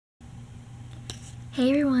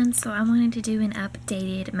Hey everyone, so I wanted to do an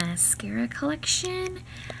updated mascara collection.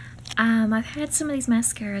 I've had some of these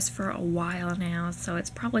mascaras for a while now, so it's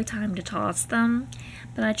probably time to toss them,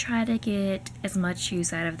 but I try to get as much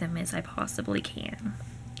use out of them as I possibly can.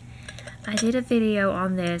 I did a video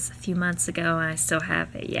on this a few months ago and I still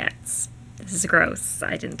have it yet. This is gross,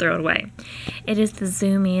 I didn't throw it away. It is the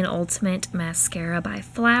Zoom In Ultimate Mascara by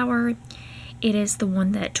Flower. It is the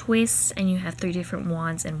one that twists and you have 3 different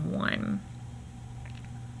wands in one.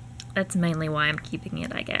 That's mainly why I'm keeping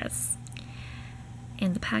it, I guess.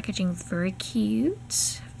 And the packaging is very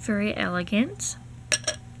cute, very elegant.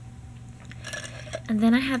 And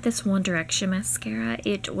then I have this One Direction mascara.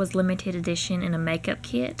 It was limited edition in a makeup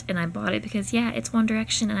kit, and I bought it because, yeah, it's One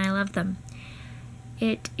Direction and I love them.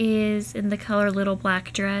 It is in the color Little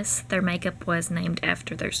Black Dress. Their makeup was named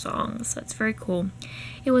after their song, so it's very cool.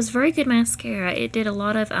 It was very good mascara. It did a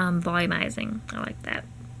lot of volumizing. I like that.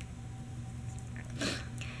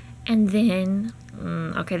 And then,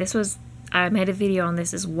 okay, I made a video on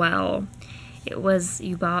this as well. It was,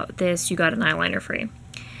 you bought this, you got an eyeliner free.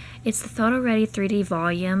 It's the Photo Ready 3D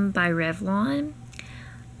Volume by Revlon.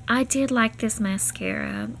 I did like this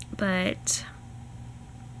mascara, but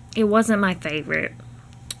it wasn't my favorite.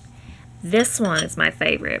 This one is my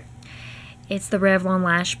favorite. It's the Revlon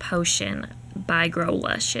Lash Potion by Grow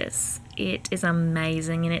Luscious. It is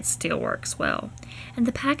amazing and it still works well. And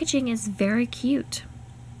the packaging is very cute.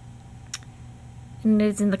 And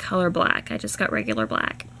it's in the color black. I just got regular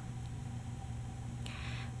black.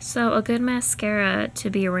 So a good mascara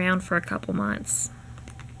to be around for a couple months.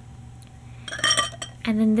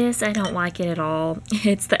 And then this, I don't like it at all.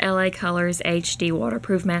 It's the LA Colors HD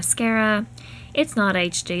Waterproof Mascara. It's not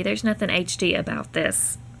HD. There's nothing HD about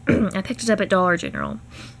this. I picked it up at Dollar General.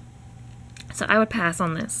 So I would pass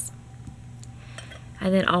on this.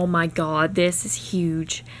 And then, oh my god, this is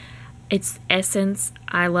huge. It's Essence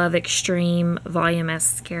I Love Extreme Volume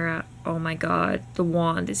Mascara. Oh my god, the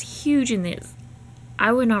wand is huge in this.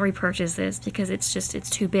 I would not repurchase this because it's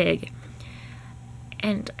too big.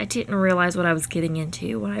 And I didn't realize what I was getting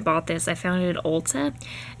into when I bought this. I found it at Ulta,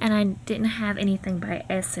 and I didn't have anything by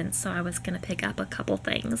Essence, so I was going to pick up a couple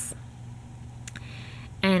things.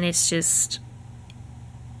 And it's huge.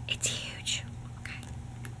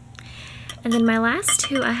 And then my last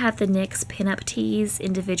two, I have the NYX Pinup Tease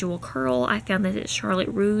Individual Curl. I found this at Charlotte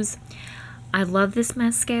Russe. I love this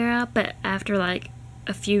mascara, but after like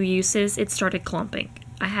a few uses, it started clumping.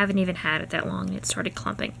 I haven't even had it that long and it started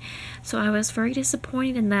clumping. So I was very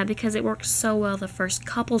disappointed in that because it worked so well the first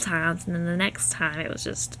couple times, and then the next time it was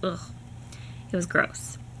just, ugh. It was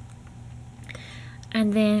gross.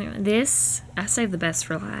 And then this, I saved the best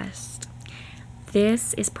for last.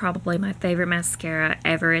 This is probably my favorite mascara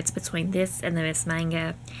ever. It's between this and the Miss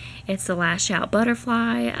Manga. It's the Lash Out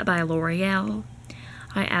Butterfly by L'Oreal.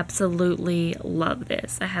 I absolutely love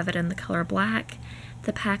this. I have it in the color black.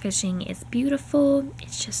 The packaging is beautiful.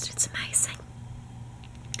 It's amazing.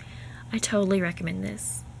 I totally recommend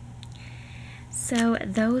this. So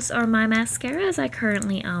those are my mascaras I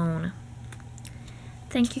currently own.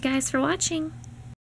 Thank you guys for watching.